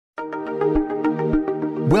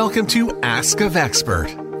Welcome to Ask of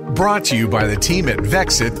Expert, brought to you by the team at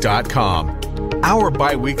Vexit.com. Our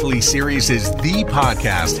bi-weekly series is the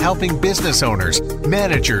podcast helping business owners,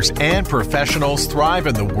 managers, and professionals thrive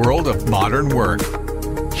in the world of modern work.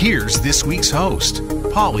 Here's this week's host,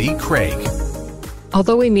 Polly Craig.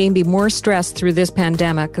 Although we may be more stressed through this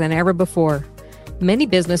pandemic than ever before, many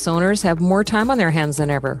business owners have more time on their hands than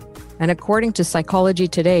ever. And according to Psychology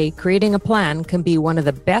Today, creating a plan can be one of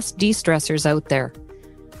the best de-stressors out there.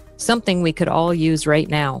 Something we could all use right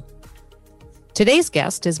now. Today's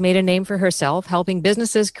guest has made a name for herself helping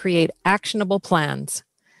businesses create actionable plans.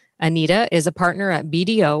 Anita is a partner at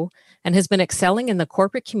BDO and has been excelling in the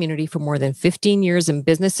corporate community for more than 15 years in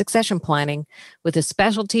business succession planning with a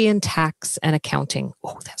specialty in tax and accounting.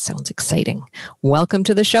 Oh, that sounds exciting. Welcome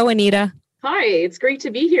to the show, Anita. Hi, it's great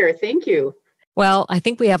to be here. Thank you. Well, I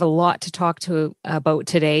think we have a lot to talk about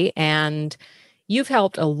today, and you've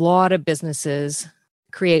helped a lot of businesses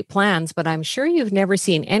create plans, but I'm sure you've never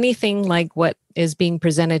seen anything like what is being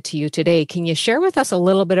presented to you today. Can you share with us a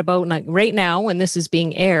little bit about, like, right now when this is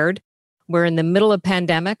being aired, we're in the middle of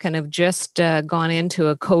pandemic and have just gone into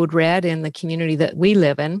a code red in the community that we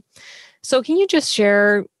live in. So can you just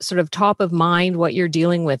share sort of top of mind what you're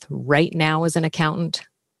dealing with right now as an accountant?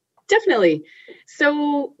 Definitely.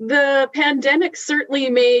 So the pandemic certainly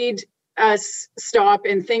made us stop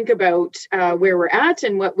and think about where we're at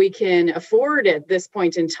and what we can afford at this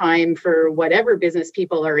point in time for whatever business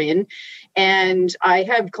people are in. And I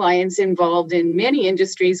have clients involved in many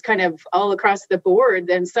industries kind of all across the board,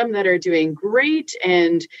 and some that are doing great.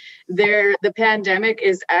 And the pandemic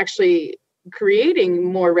is actually creating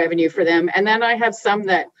more revenue for them. And then I have some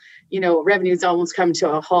that, revenue's almost come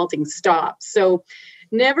to a halting stop. So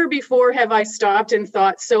never before have I stopped and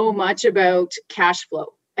thought so much about cash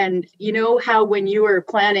flow. And you know how when you are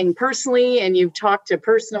planning personally and you've talked to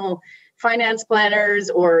personal finance planners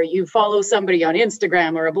or you follow somebody on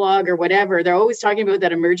Instagram or a blog or whatever, they're always talking about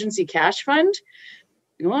that emergency cash fund.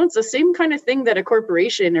 Well, it's the same kind of thing that a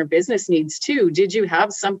corporation or business needs too. Did you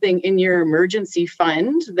have something in your emergency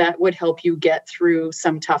fund that would help you get through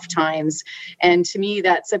some tough times? And to me,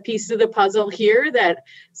 that's a piece of the puzzle here that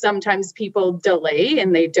sometimes people delay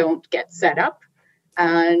and they don't get set up.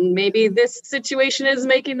 And maybe this situation is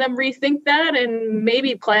making them rethink that and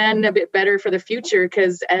maybe plan a bit better for the future,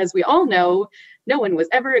 because as we all know, no one was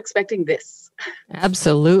ever expecting this.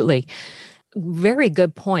 Absolutely. Very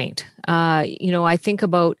good point. I think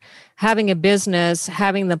about having a business,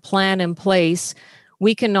 having the plan in place.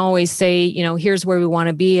 We can always say, here's where we want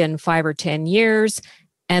to be in 5 or 10 years.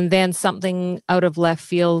 And then something out of left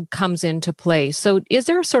field comes into play. So is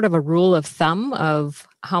there sort of a rule of thumb of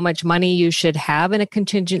how much money you should have in a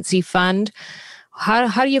contingency fund?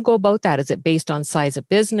 How do you go about that? Is it based on size of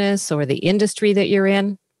business or the industry that you're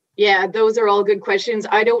in? Yeah, those are all good questions.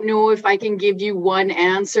 I don't know if I can give you one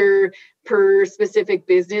answer per specific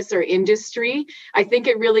business or industry. I think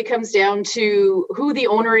it really comes down to who the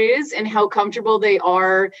owner is and how comfortable they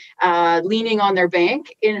are leaning on their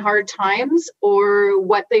bank in hard times, or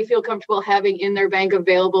what they feel comfortable having in their bank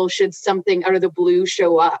available should something out of the blue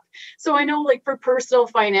show up. So I know, like, for personal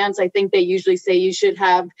finance, I think they usually say you should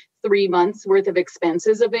have 3 months worth of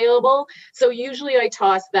expenses available. So usually I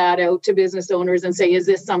toss that out to business owners and say, is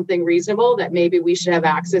this something reasonable that maybe we should have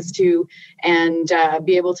access to and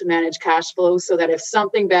be able to manage cash flow so that if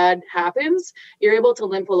something bad happens, you're able to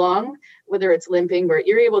limp along, whether it's limping, but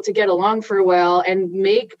you're able to get along for a while and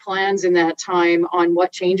make plans in that time on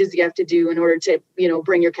what changes you have to do in order to,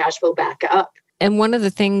 bring your cash flow back up. And one of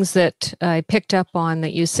the things that I picked up on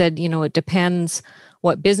that you said, it depends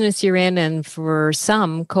what business you're in. And for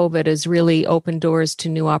some, COVID has really opened doors to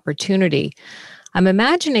new opportunity. I'm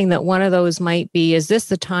imagining that one of those might be, is this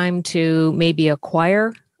the time to maybe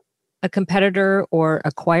acquire a competitor or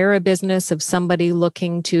acquire a business of somebody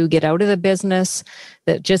looking to get out of the business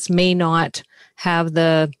that just may not have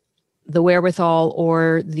the wherewithal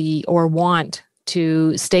or want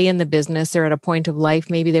to stay in the business? They're at a point of life,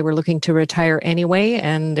 maybe they were looking to retire anyway,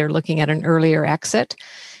 and they're looking at an earlier exit.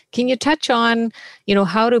 Can you touch on,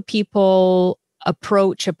 how do people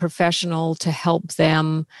approach a professional to help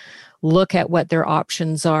them look at what their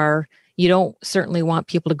options are? You don't certainly want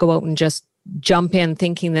people to go out and just jump in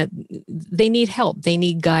thinking that they need help, they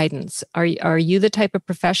need guidance. Are you the type of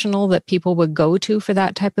professional that people would go to for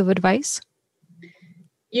that type of advice?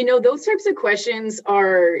 Those types of questions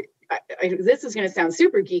are, this is going to sound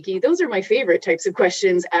super geeky. Those are my favorite types of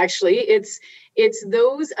questions, actually. It's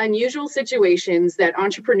those unusual situations that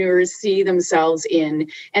entrepreneurs see themselves in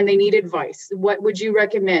and they need advice. What would you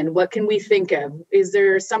recommend? What can we think of? Is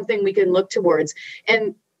there something we can look towards?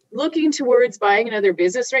 And looking towards buying another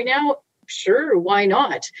business right now Sure, why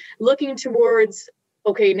not? Looking towards,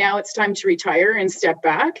 okay, now it's time to retire and step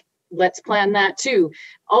back. Let's plan that too.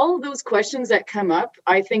 All of those questions that come up,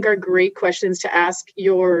 I think are great questions to ask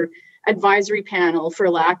your advisory panel, for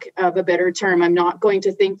lack of a better term. I'm not going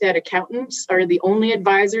to think that accountants are the only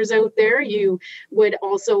advisors out there. You would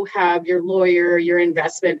also have your lawyer, your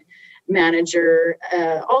investment manager,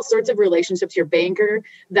 all sorts of relationships, your banker,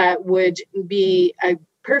 that would be a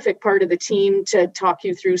perfect part of the team to talk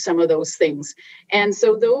you through some of those things. And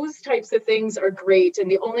so those types of things are great. And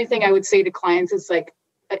the only thing I would say to clients is like,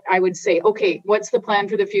 I would say, okay, what's the plan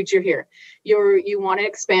for the future here? You want to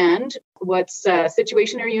expand. What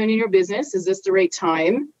situation are you in your business? Is this the right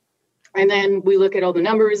time? And then we look at all the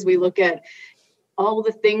numbers. We look at all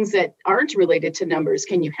the things that aren't related to numbers.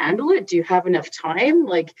 Can you handle it? Do you have enough time?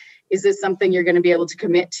 Like, is this something you're going to be able to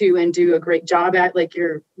commit to and do a great job at, like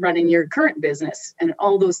you're running your current business? And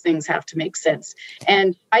all those things have to make sense.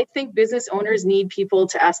 And I think business owners need people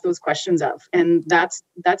to ask those questions of. And that's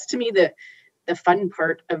to me the fun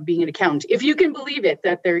part of being an accountant, if you can believe it,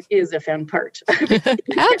 that there is a fun part.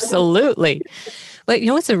 Absolutely. But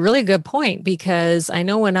it's a really good point, because I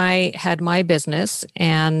know when I had my business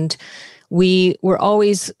and we were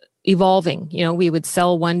always evolving, we would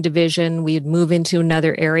sell one division, we'd move into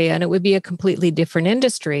another area, and it would be a completely different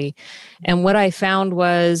industry. And what I found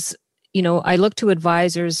was, I looked to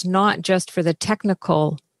advisors not just for the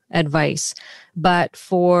technical advice, but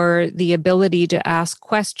for the ability to ask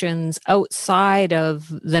questions outside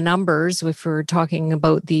of the numbers, if we're talking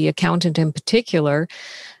about the accountant in particular,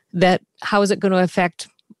 that how is it going to affect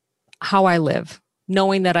how I live?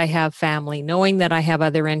 Knowing that I have family, knowing that I have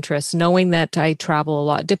other interests, knowing that I travel a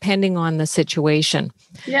lot, depending on the situation.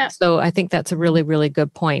 Yeah. So I think that's a really, really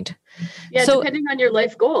good point. Yeah, so, depending on your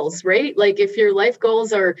life goals, right? Like if your life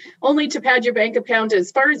goals are only to pad your bank account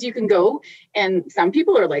as far as you can go, and some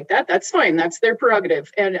people are like that, that's fine. That's their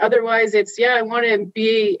prerogative. And otherwise it's, I want to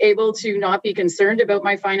be able to not be concerned about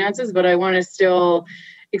my finances, but I want to still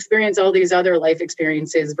experience all these other life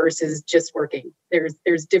experiences versus just working.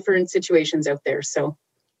 There's different situations out there. So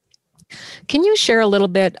can you share a little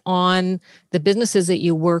bit on the businesses that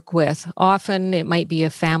you work with? Often it might be a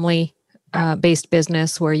family based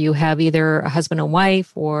business where you have either a husband and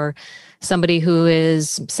wife or somebody who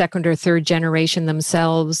is second or third generation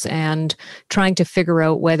themselves and trying to figure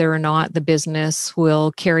out whether or not the business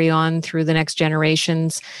will carry on through the next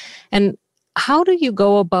generations. And how do you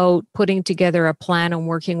go about putting together a plan and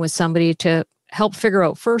working with somebody to help figure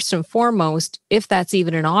out first and foremost, if that's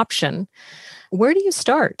even an option, where do you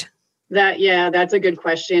start? That's a good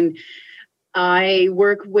question. I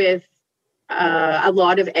work with a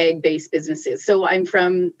lot of ag-based businesses. So I'm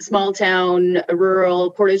from small town,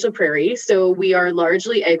 rural Portage la Prairie. So we are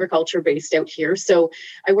largely agriculture based out here. So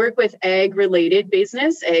I work with ag-related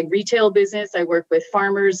business, ag retail business. I work with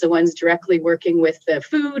farmers, the ones directly working with the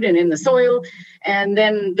food and in the soil, and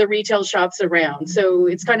then the retail shops around. So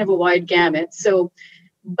it's kind of a wide gamut. So,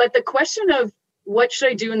 but the question of what should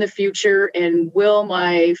I do in the future, and will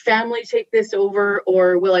my family take this over,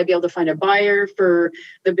 or will I be able to find a buyer for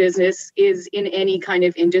the business, is in any kind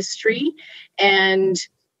of industry. And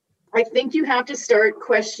I think you have to start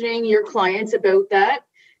questioning your clients about that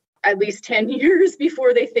at least 10 years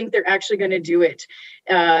before they think they're actually going to do it.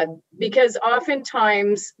 Because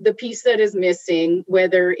oftentimes the piece that is missing,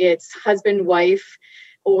 whether it's husband, wife,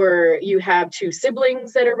 or you have two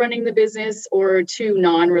siblings that are running the business, or two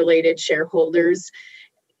non-related shareholders,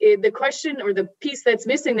 the question or the piece that's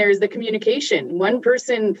missing there is the communication. One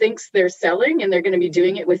person thinks they're selling and they're going to be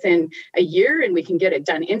doing it within a year and we can get it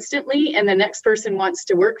done instantly. And the next person wants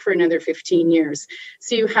to work for another 15 years.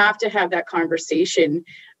 So you have to have that conversation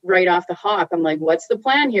right off the hop. I'm like, what's the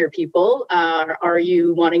plan here, people? Are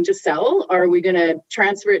you wanting to sell? Are we going to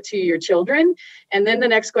transfer it to your children? And then the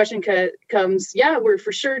next question comes, we're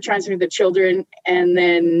for sure transferring the children. And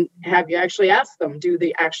then have you actually asked them, do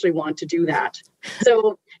they actually want to do that?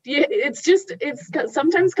 So it's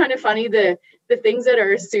sometimes kind of funny, the things that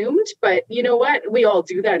are assumed, but you know what? We all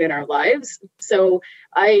do that in our lives. So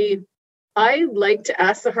I like to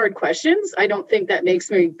ask the hard questions. I don't think that makes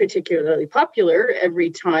me particularly popular every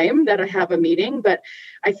time that I have a meeting, but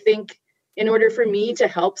I think in order for me to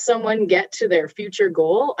help someone get to their future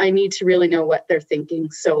goal, I need to really know what they're thinking.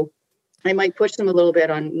 So I might push them a little bit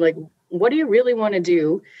on, like, what do you really want to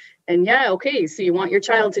do? And okay, so you want your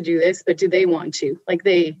child to do this, but do they want to? Like,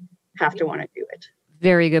 they have to want to do it.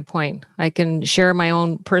 Very good point. I can share my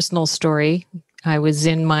own personal story. I was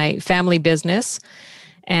in my family business,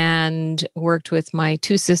 and worked with my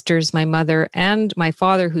two sisters, my mother and my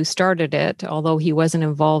father, who started it, although he wasn't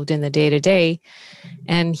involved in the day-to-day.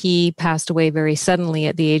 And he passed away very suddenly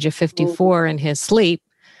at the age of 54 in his sleep.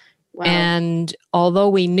 Wow. And although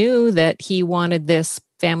we knew that he wanted this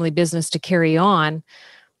family business to carry on,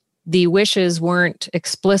 the wishes weren't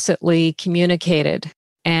explicitly communicated.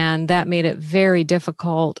 And that made it very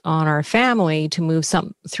difficult on our family to move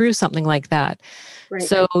through something like that. Right.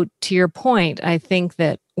 So to your point, I think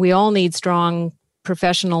that we all need strong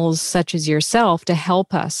professionals such as yourself to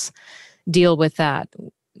help us deal with that.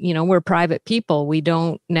 You know, we're private people. We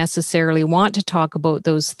don't necessarily want to talk about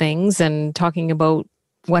those things, and talking about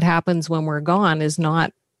what happens when we're gone is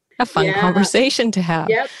not a fun conversation to have.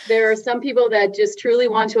 Yep. There are some people that just truly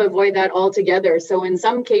want to avoid that altogether. So in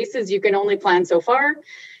some cases, you can only plan so far.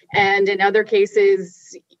 And in other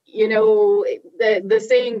cases, you know, the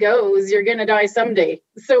saying goes, you're going to die someday.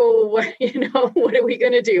 So, you know, what are we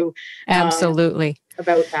going to do? Absolutely.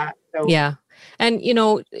 About that. So. Yeah. And, you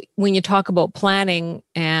know, when you talk about planning,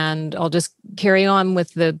 and I'll just carry on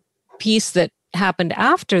with the piece that happened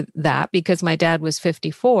after that, because my dad was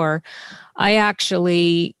 54, I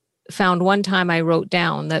actually found one time I wrote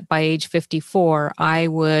down that by age 54, I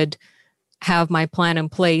would have my plan in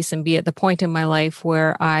place and be at the point in my life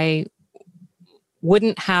where I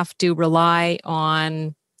wouldn't have to rely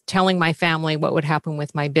on telling my family what would happen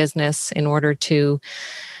with my business in order to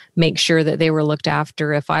make sure that they were looked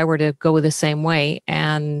after if I were to go the same way.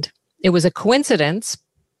 And it was a coincidence,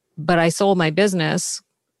 but I sold my business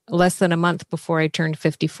less than a month before I turned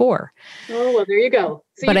 54. Oh, well, there you go.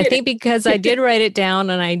 So but I think because I did write it down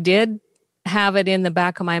and I did have it in the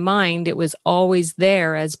back of my mind, it was always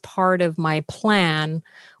there as part of my plan,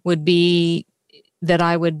 would be that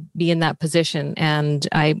I would be in that position. And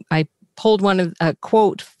I pulled a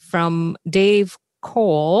quote from Dave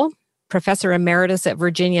Cole, professor emeritus at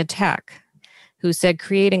Virginia Tech, who said,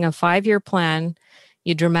 creating a 5-year plan,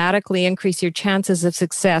 you dramatically increase your chances of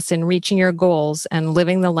success in reaching your goals and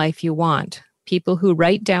living the life you want. People who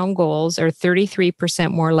write down goals are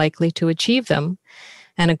 33% more likely to achieve them.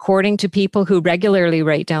 And according to people who regularly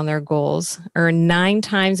write down their goals, earn 9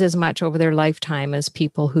 times as much over their lifetime as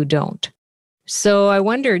people who don't. So I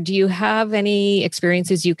wonder, do you have any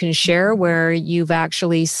experiences you can share where you've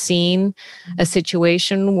actually seen a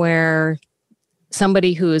situation where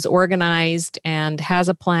somebody who is organized and has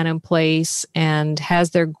a plan in place and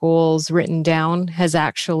has their goals written down has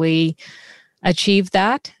actually achieved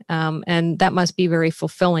that? And that must be very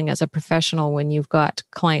fulfilling as a professional when you've got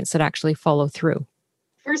clients that actually follow through.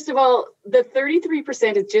 First of all, the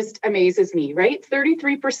 33%, it just amazes me, right?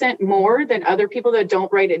 33% more than other people that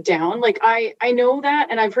don't write it down. Like I know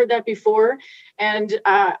that, and I've heard that before. And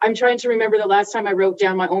I'm trying to remember the last time I wrote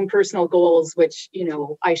down my own personal goals, which, you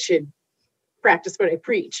know, I should practice what I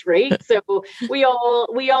preach, right? So we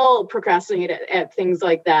all procrastinate at things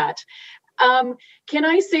like that. Can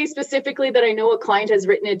I say specifically that I know a client has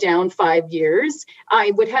written it down 5 years?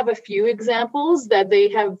 I would have a few examples that they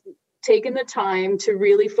have taken the time to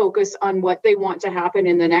really focus on what they want to happen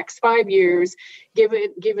in the next 5 years,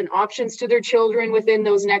 given options to their children within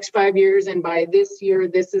those next 5 years. And by this year,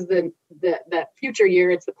 this is that future year,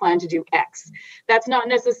 it's the plan to do X. That's not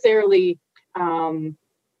necessarily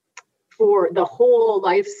for the whole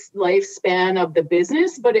lifespan of the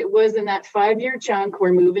business, but it was in that 5-year chunk.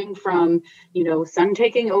 We're moving from, you know, son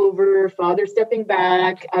taking over, father stepping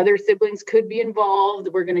back, other siblings could be involved.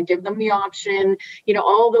 We're going to give them the option, you know,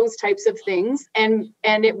 all those types of things. And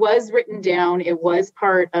it was written down. It was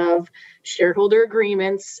part of shareholder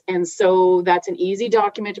agreements. And so that's an easy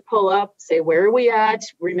document to pull up, say, where are we at?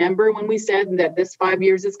 Remember when we said that this 5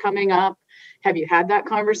 years is coming up? Have you had that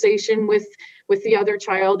conversation with the other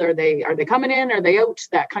child? Are they coming in? Are they out?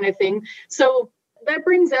 That kind of thing. So that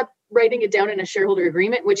brings up writing it down in a shareholder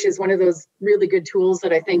agreement, which is one of those really good tools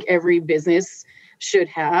that I think every business should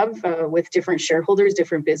have with different shareholders,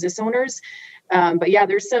 different business owners. But yeah,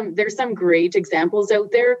 there's some great examples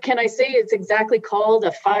out there. Can I say it's exactly called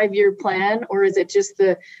a 5-year plan, or is it just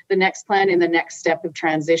the next plan in the next step of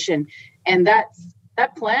transition? And that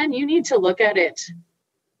plan, you need to look at it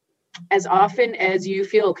as often as you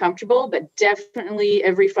feel comfortable, but definitely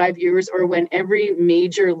every 5 years or when every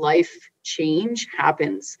major life change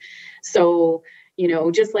happens. So, you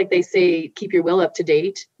know, just like they say, keep your will up to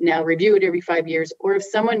date. Now review it every 5 years. Or if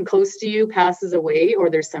someone close to you passes away, or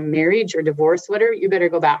there's some marriage or divorce, whatever, you better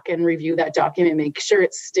go back and review that document, make sure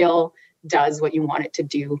it still does what you want it to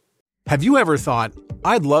do. Have you ever thought,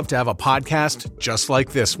 I'd love to have a podcast just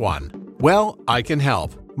like this one? Well, I can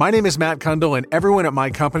help. My name is Matt Kundle, and everyone at my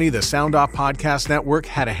company, the Sound Off Podcast Network,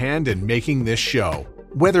 had a hand in making this show.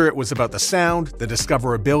 Whether it was about the sound, the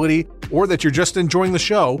discoverability, or that you're just enjoying the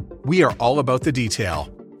show, we are all about the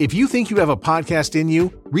detail. If you think you have a podcast in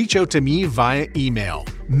you, reach out to me via email,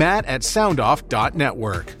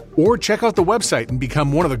 matt@soundoff.network, or check out the website and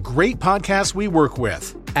become one of the great podcasts we work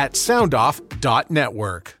with at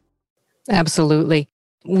soundoff.network. Absolutely.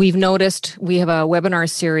 We've noticed we have a webinar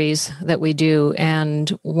series that we do, and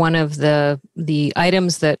one of the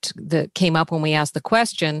items that came up when we asked the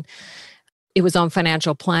question, it was on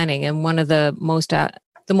financial planning, and one of the most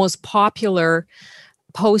popular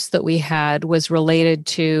posts that we had was related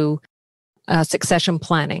to succession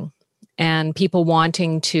planning and people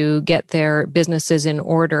wanting to get their businesses in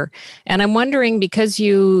order. And I'm wondering, because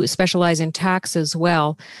you specialize in tax as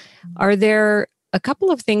well, are there a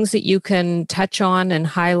couple of things that you can touch on and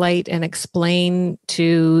highlight and explain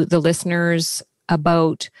to the listeners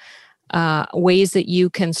about ways that you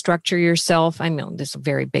can structure yourself? I know this is a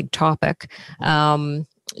very big topic.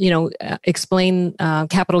 Explain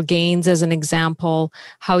capital gains as an example,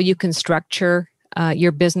 how you can structure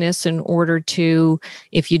your business in order to,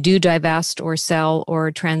 if you do divest or sell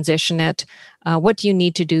or transition it, what do you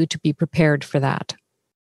need to do to be prepared for that?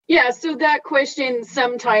 Yeah, so that question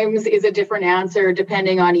sometimes is a different answer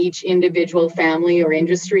depending on each individual family or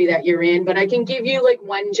industry that you're in. But I can give you like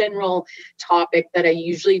one general topic that I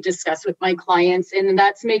usually discuss with my clients, and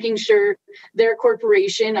that's making sure their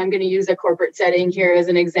corporation, I'm going to use a corporate setting here as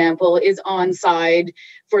an example, is on side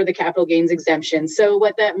for the capital gains exemption. So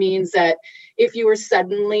what that means that if you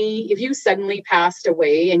suddenly passed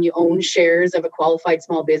away and you own shares of a qualified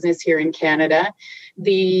small business here in Canada,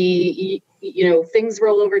 things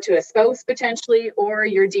roll over to a spouse potentially, or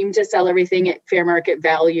you're deemed to sell everything at fair market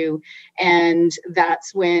value. And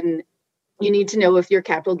that's when you need to know if your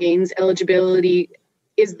capital gains eligibility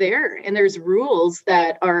is there. And there's rules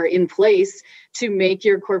that are in place to make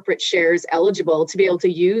your corporate shares eligible to be able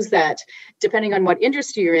to use that, depending on what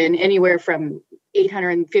industry you're in, anywhere from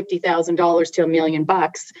 $850,000 to $1 million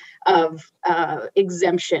of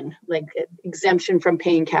exemption, like exemption from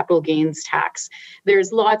paying capital gains tax.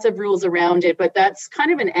 There's lots of rules around it, but that's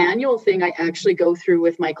kind of an annual thing I actually go through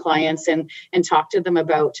with my clients and talk to them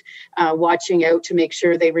about watching out to make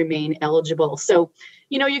sure they remain eligible. So,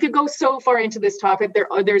 you could go so far into this topic.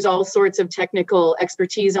 There's all sorts of technical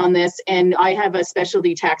expertise on this, and I have a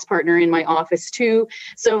specialty tax partner in my office too.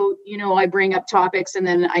 So, I bring up topics and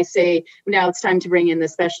then I say, now it's time to bring in the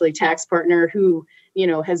specialty tax partner who,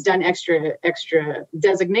 has done extra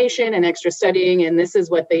designation and extra studying, and this is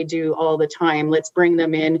what they do all the time. Let's bring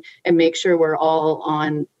them in and make sure we're all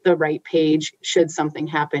on the right page should something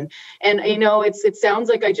happen. And it sounds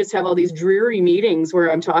like I just have all these dreary meetings where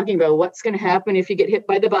I'm talking about what's going to happen if you get hit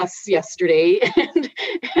by the bus yesterday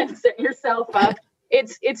and set yourself up.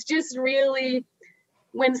 It's just really,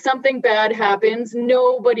 when something bad happens,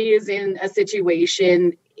 nobody is in a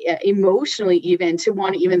situation emotionally even to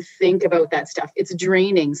want to even think about that stuff. It's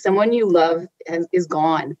draining. Someone you love is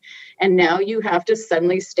gone. And now you have to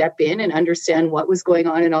suddenly step in and understand what was going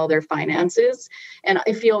on in all their finances. And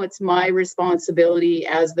I feel it's my responsibility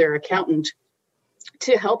as their accountant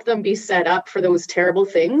to help them be set up for those terrible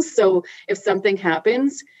things. So if something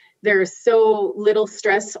happens, there's so little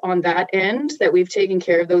stress on that end that we've taken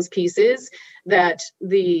care of those pieces that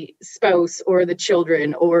the spouse or the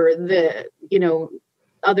children or the,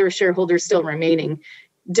 other shareholders still remaining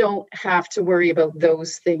don't have to worry about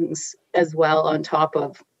those things as well, on top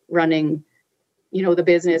of running, the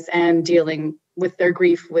business and dealing with their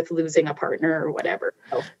grief with losing a partner or whatever.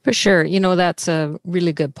 For sure. That's a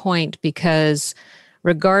really good point, because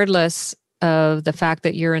regardless of the fact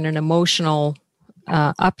that you're in an emotional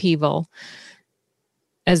upheaval,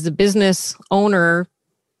 as the business owner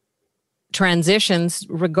transitions,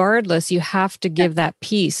 regardless, you have to give that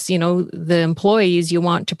piece. The employees, you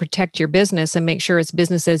want to protect your business and make sure it's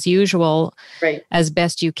business as usual, right, as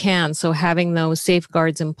best you can. So having those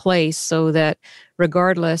safeguards in place so that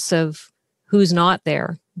regardless of who's not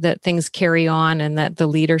there, that things carry on and that the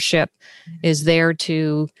leadership is there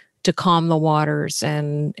to calm the waters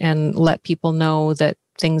and let people know that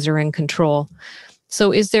things are in control.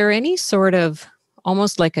 So is there any sort of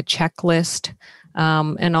almost like a checklist?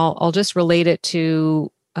 And I'll just relate it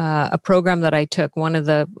to a program that I took. One of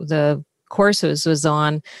the courses was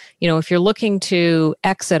on, if you're looking to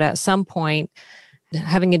exit at some point,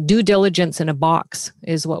 having a due diligence in a box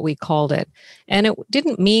is what we called it. And it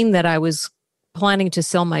didn't mean that I was planning to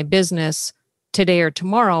sell my business today or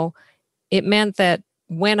tomorrow. It meant that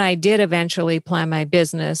when I did eventually plan my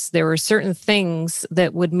business, there were certain things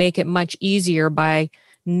that would make it much easier by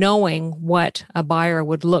knowing what a buyer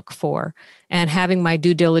would look for and having my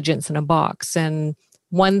due diligence in a box. And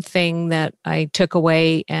one thing that I took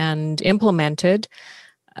away and implemented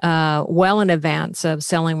well in advance of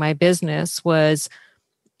selling my business was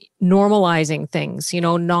normalizing things,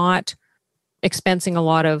 not expensing a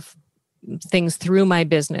lot of things through my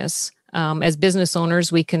business. As business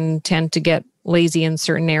owners, we can tend to get lazy in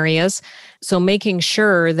certain areas. So making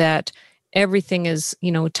sure that everything is,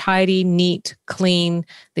 tidy, neat, clean,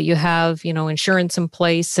 that you have, insurance in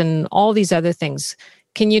place and all these other things.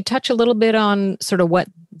 Can you touch a little bit on sort of what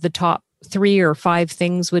the top 3 or 5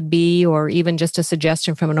 things would be, or even just a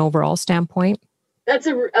suggestion from an overall standpoint? That's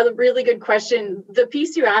a really good question. The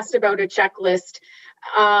piece you asked about a checklist,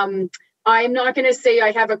 I'm not going to say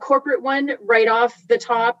I have a corporate one right off the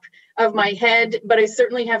top of my head, but I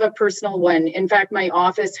certainly have a personal one. In fact, my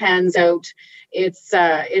office hands out, it's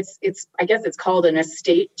I guess it's called an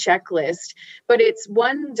estate checklist, but it's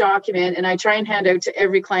one document, and I try and hand out to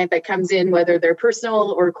every client that comes in, whether they're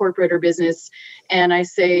personal or corporate or business, and I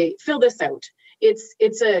say, fill this out.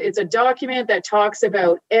 It's a document that talks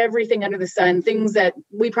about everything under the sun, things that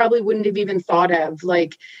we probably wouldn't have even thought of,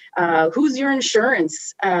 like who's your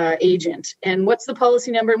insurance agent, and what's the policy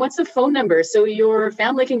number, and what's the phone number so your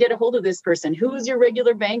family can get a hold of this person, who's your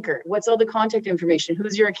regular banker, what's all the contact information,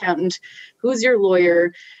 who's your accountant, who's your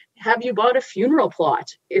lawyer. Have you bought a funeral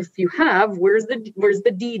plot? If you have, where's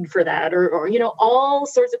the deed for that? Or all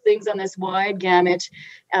sorts of things on this wide gamut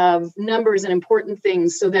of numbers and important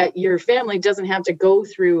things, so that your family doesn't have to go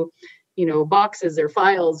through, boxes or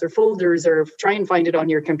files or folders or try and find it on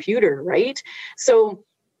your computer, right? So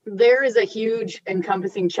there is a huge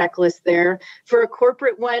encompassing checklist there. For a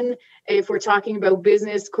corporate one, if we're talking about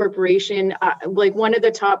business, corporation, like one of the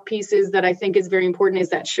top pieces that I think is very important is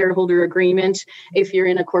that shareholder agreement. If you're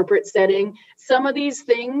in a corporate setting, some of these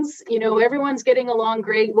things, everyone's getting along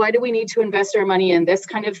great. Why do we need to invest our money in this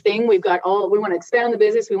kind of thing? We want to expand the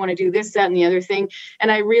business. We want to do this, that, and the other thing.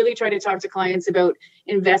 And I really try to talk to clients about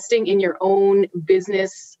investing in your own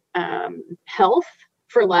business health,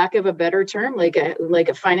 for lack of a better term, like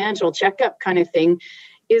a financial checkup kind of thing,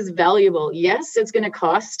 is valuable. Yes, it's going to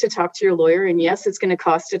cost to talk to your lawyer, and yes, it's going to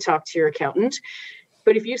cost to talk to your accountant.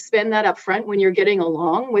 But if you spend that up front when you're getting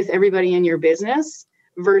along with everybody in your business,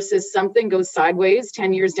 versus something goes sideways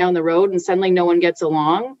 10 years down the road and suddenly no one gets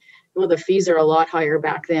along, well, the fees are a lot higher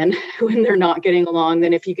back then when they're not getting along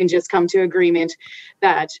than if you can just come to agreement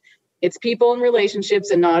that it's people and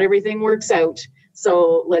relationships and not everything works out.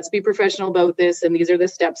 So let's be professional about this. And these are the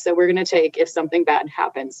steps that we're going to take if something bad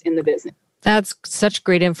happens in the business. That's such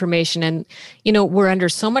great information. And, we're under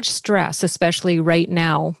so much stress, especially right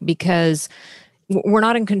now, because we're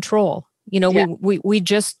not in control. We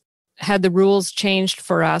just had the rules changed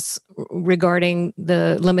for us regarding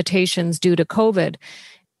the limitations due to COVID.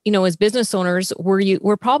 As business owners,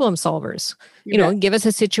 we're problem solvers. Give us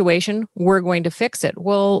a situation, we're going to fix it.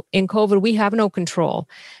 Well, in COVID, we have no control,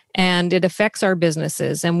 and it affects our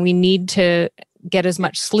businesses, and we need to get as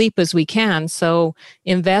much sleep as we can. So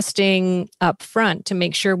investing up front to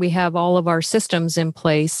make sure we have all of our systems in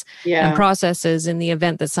place and processes in the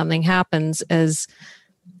event that something happens, as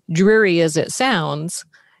dreary as it sounds,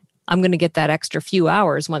 I'm going to get that extra few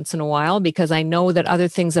hours once in a while because I know that other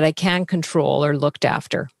things that I can control are looked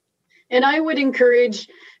after. And I would encourage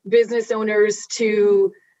business owners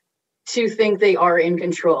to think they are in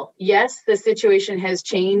control. Yes, the situation has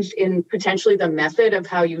changed in potentially the method of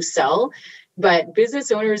how you sell, but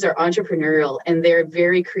business owners are entrepreneurial and they're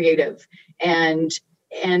very creative. And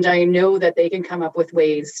I know that they can come up with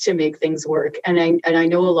ways to make things work. And I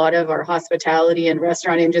know a lot of our hospitality and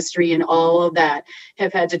restaurant industry and all of that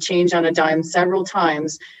have had to change on a dime several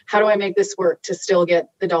times. How do I make this work to still get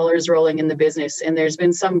the dollars rolling in the business? And there's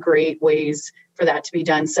been some great ways for that to be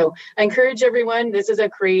done. So I encourage everyone, this is a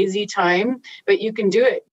crazy time, but you can do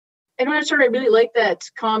it. I'm not sure I really like that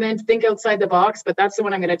comment, think outside the box, but that's the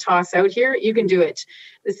one I'm going to toss out here. You can do it.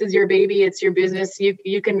 This is your baby. It's your business.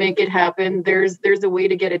 You can make it happen. There's a way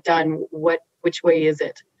to get it done. Which way is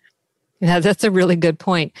it? Yeah, that's a really good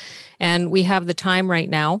point. And we have the time right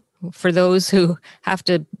now for those who have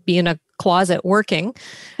to be in a closet working.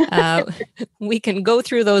 We can go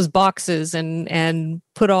through those boxes and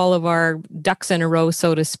put all of our ducks in a row,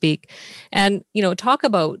 so to speak, and talk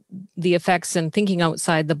about the effects and thinking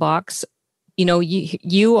outside the box.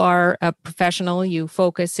 You are a professional. You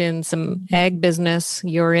focus in some ag business.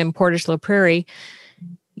 You're in Portage La Prairie.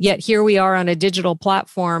 Yet here we are on a digital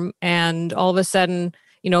platform, and all of a sudden,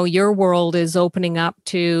 your world is opening up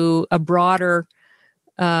to a broader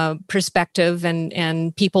perspective,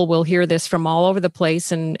 and people will hear this from all over the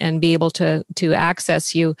place and be able to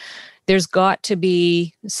access you. There's got to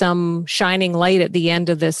be some shining light at the end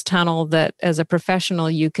of this tunnel that as a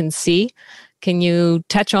professional you can see Can you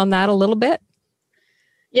touch on that a little bit?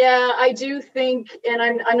 Yeah, I do think, and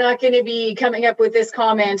I'm not going to be coming up with this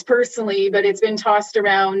comment personally, but it's been tossed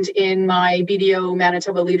around in my BDO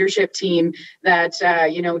Manitoba leadership team that,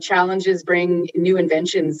 challenges bring new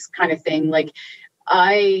inventions kind of thing. Like,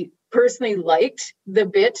 I personally liked the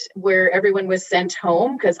bit where everyone was sent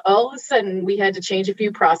home, because all of a sudden we had to change a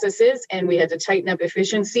few processes and we had to tighten up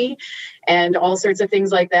efficiency and all sorts of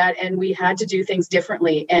things like that. And we had to do things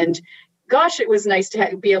differently. And gosh, it was nice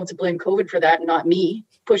to be able to blame COVID for that and not me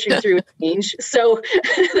pushing through change. So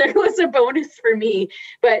there was a bonus for me.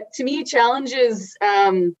 But to me, challenges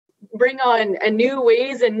bring on a new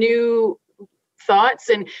ways and new thoughts,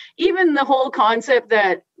 and even the whole concept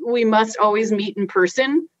that we must always meet in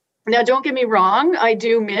person. Now, don't get me wrong, I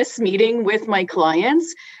do miss meeting with my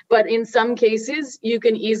clients, but in some cases, you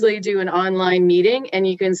can easily do an online meeting and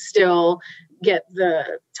you can still get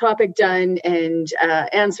the topic done and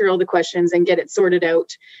answer all the questions and get it sorted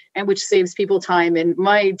out, and which saves people time. And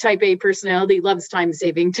my type A personality loves time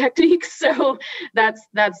saving techniques. So that's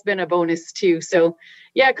been a bonus too. So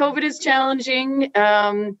yeah, COVID is challenging.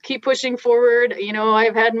 Keep pushing forward.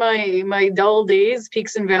 I've had my dull days,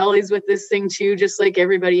 peaks and valleys with this thing too, just like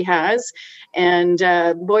everybody has. And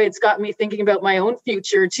boy, it's got me thinking about my own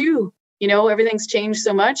future too. Everything's changed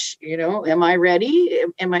so much. Am I ready?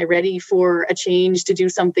 Am I ready for a change to do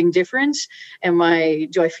something different?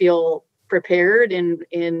 Do I feel prepared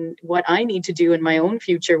in what I need to do in my own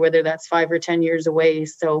future, whether that's 5 or 10 years away?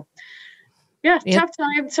 So yeah, yep.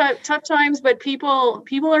 Tough times, but people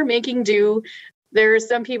are making do. There are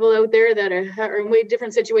some people out there that are in way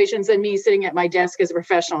different situations than me sitting at my desk as a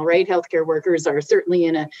professional, right? Healthcare workers are certainly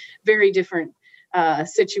in a very different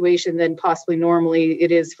situation than possibly normally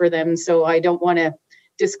it is for them. So I don't want to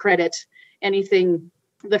discredit anything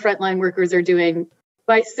the frontline workers are doing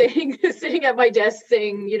by sitting at my desk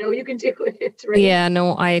saying, you can do it. Right? Yeah,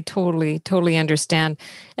 no, I totally understand.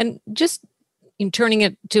 And just turning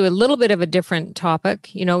it to a little bit of a different topic,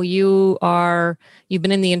 you've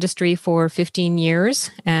been in the industry for 15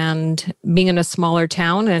 years, and being in a smaller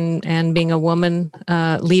town and being a woman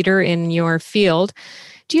leader in your field,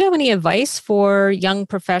 do you have any advice for young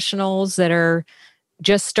professionals that are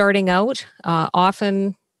just starting out?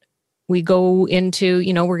 Often we go into,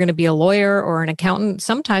 we're going to be a lawyer or an accountant,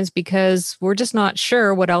 sometimes because we're just not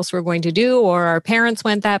sure what else we're going to do, or our parents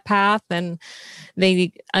went that path and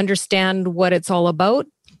they understand what it's all about,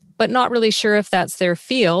 but not really sure if that's their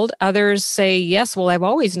field. Others say, yes, well, I've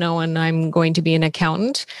always known I'm going to be an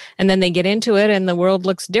accountant. And then they get into it and the world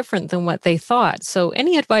looks different than what they thought. So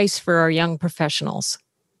any advice for our young professionals?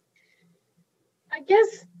 I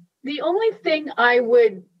guess the only thing I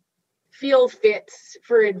would feel fits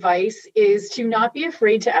for advice is to not be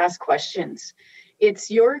afraid to ask questions.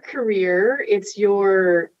 It's your career. It's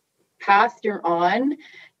your path you're on.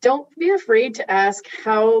 Don't be afraid to ask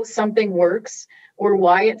how something works, or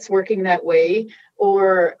why it's working that way,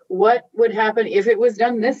 or what would happen if it was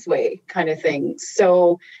done this way, kind of thing.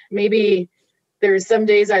 So maybe there's some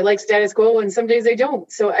days I like status quo and some days I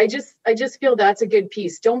don't. So I just feel that's a good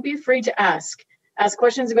piece. Don't be afraid to ask. Ask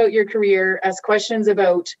questions about your career. Ask questions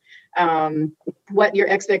about what your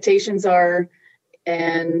expectations are,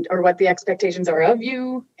 or what the expectations are of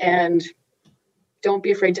you, and don't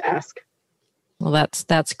be afraid to ask. Well,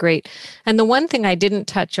 that's great. And the one thing I didn't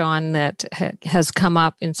touch on that has come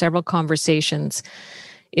up in several conversations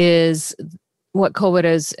is what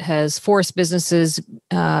COVID has forced businesses,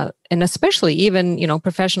 and especially even,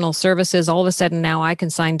 professional services. All of a sudden now I can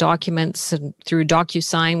sign documents through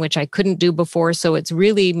DocuSign, which I couldn't do before. So it's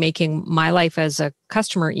really making my life as a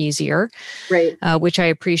customer easier, right? Which I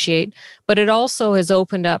appreciate. But it also has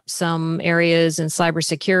opened up some areas in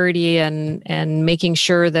cybersecurity and making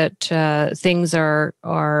sure that things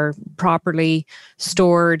are properly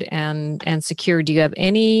stored and secure. Do you have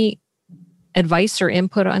any advice or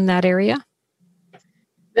input on that area?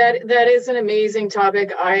 That is an amazing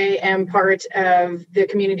topic. I am part of the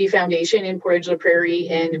Community Foundation in Portage la Prairie,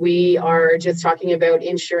 and we are just talking about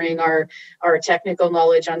ensuring our technical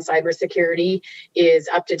knowledge on cybersecurity is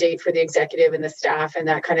up to date for the executive and the staff and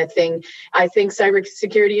that kind of thing. I think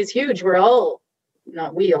cybersecurity is huge. A lot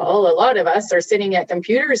of us are sitting at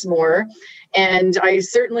computers more, and I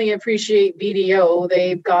certainly appreciate BDO.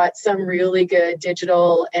 They've got some really good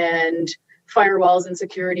digital and firewalls and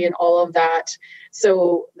security and all of that.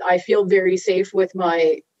 So I feel very safe with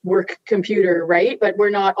my work computer, right? But we're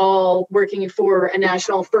not all working for a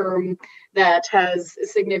national firm that has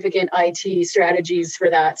significant IT strategies for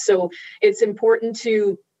that. So it's important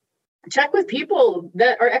to check with people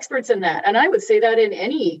that are experts in that. And I would say that in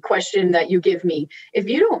any question that you give me. If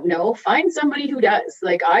you don't know, find somebody who does.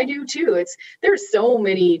 Like I do too. There's so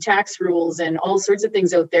many tax rules and all sorts of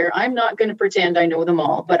things out there. I'm not going to pretend I know them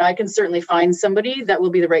all, but I can certainly find somebody that will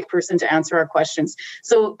be the right person to answer our questions.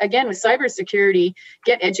 So again, with cybersecurity,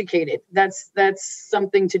 get educated. That's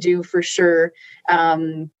something to do for sure.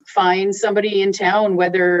 Find somebody in town,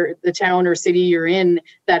 whether the town or city you're in,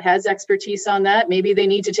 that has expertise on that. Maybe they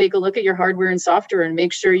need to take a look at your hardware and software and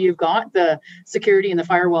make sure you've got the security and the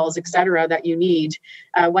firewalls, et cetera, that you need.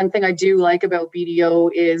 One thing I do like about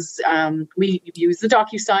BDO is we use the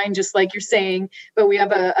DocuSign, just like you're saying, but we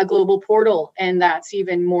have a global portal, and that's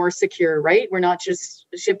even more secure, right? We're not just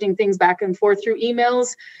shifting things back and forth through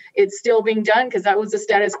emails. It's still being done because that was the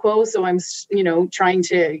status quo. So I'm, trying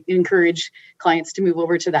to encourage clients to move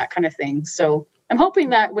over to that kind of thing. So I'm hoping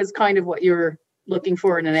that was kind of what you're looking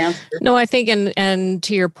for in an answer. No, I think, and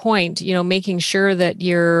to your point, making sure that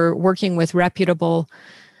you're working with reputable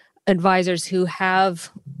advisors who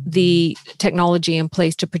have the technology in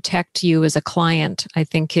place to protect you as a client, I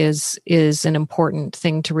think is an important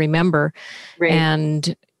thing to remember. Right.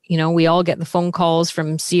 And, we all get the phone calls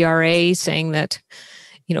from CRA saying that,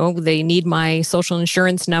 they need my social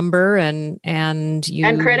insurance number and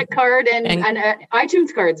credit card and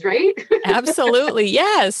iTunes cards, right? Absolutely.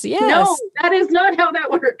 Yes. No, that is not how that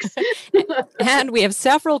works. And we have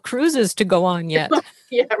several cruises to go on yet.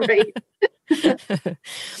 Yeah, right.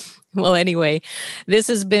 Well, anyway, this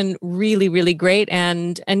has been really, really great.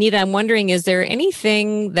 And Anita, I'm wondering, is there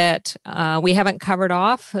anything that we haven't covered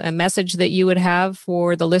off, a message that you would have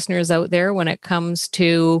for the listeners out there when it comes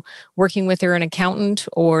to working with an accountant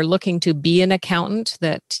or looking to be an accountant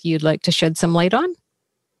that you'd like to shed some light on?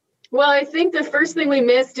 Well, I think the first thing we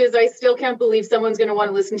missed is I still can't believe someone's going to want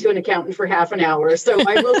to listen to an accountant for half an hour. So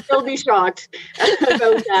I will still be shocked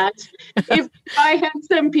about that. If I had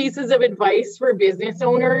some pieces of advice for business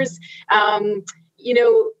owners, I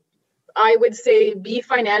would say be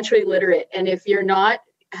financially literate. And if you're not,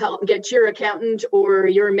 get your accountant or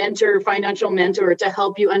your mentor, financial mentor, to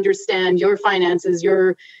help you understand your finances,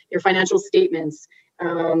 your financial statements.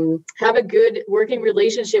 Have a good working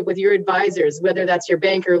relationship with your advisors, whether that's your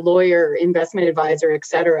banker, lawyer, investment advisor, et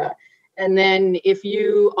cetera. And then if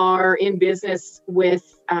you are in business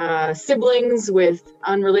with siblings, with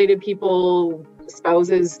unrelated people,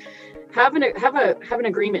 spouses, have an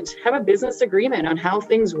agreement, have a business agreement on how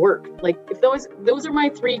things work. Like if those are my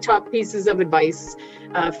 3 top pieces of advice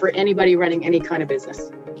for anybody running any kind of business.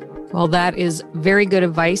 Well, that is very good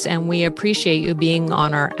advice, and we appreciate you being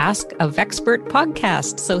on our Ask a Vexpert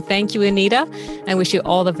podcast. So thank you, Anita, and wish you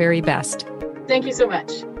all the very best. Thank you so much.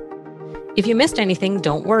 If you missed anything,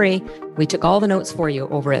 don't worry. We took all the notes for you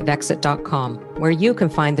over at Vexit.com, where you can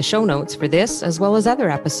find the show notes for this, as well as other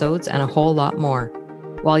episodes and a whole lot more.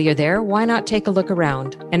 While you're there, why not take a look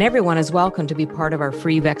around? And everyone is welcome to be part of our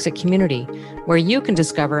free Vexit community, where you can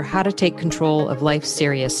discover how to take control of life's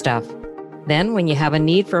serious stuff. Then, when you have a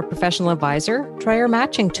need for a professional advisor, try our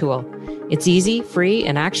matching tool. It's easy, free,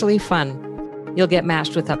 and actually fun. You'll get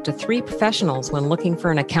matched with up to 3 professionals when looking for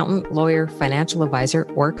an accountant, lawyer, financial advisor,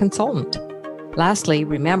 or consultant. Lastly,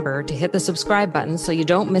 remember to hit the subscribe button so you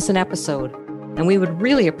don't miss an episode. And we would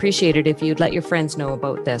really appreciate it if you'd let your friends know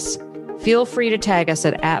about this. Feel free to tag us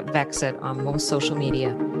at @Vexit on most social media.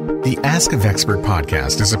 The Ask a Vexpert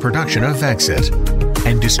podcast is a production of Vexit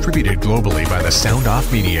and distributed globally by the Sound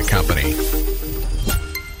Off Media Company.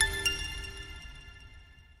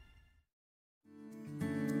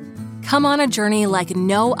 Come on a journey like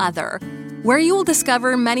no other, where you will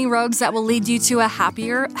discover many roads that will lead you to a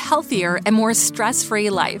happier, healthier, and more stress-free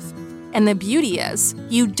life. And the beauty is,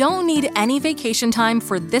 you don't need any vacation time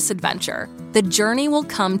for this adventure. The journey will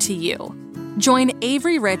come to you. Join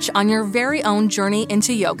Avery Rich on your very own journey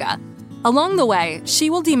into yoga. Along the way,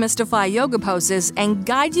 she will demystify yoga poses and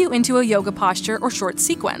guide you into a yoga posture or short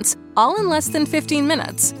sequence, all in less than 15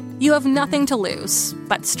 minutes. You have nothing to lose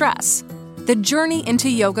but stress. The Journey into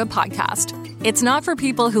Yoga podcast. It's not for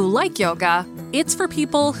people who like yoga, it's for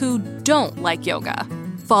people who don't like yoga.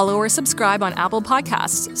 Follow or subscribe on Apple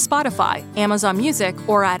Podcasts, Spotify, Amazon Music,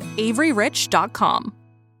 or at averyrich.com.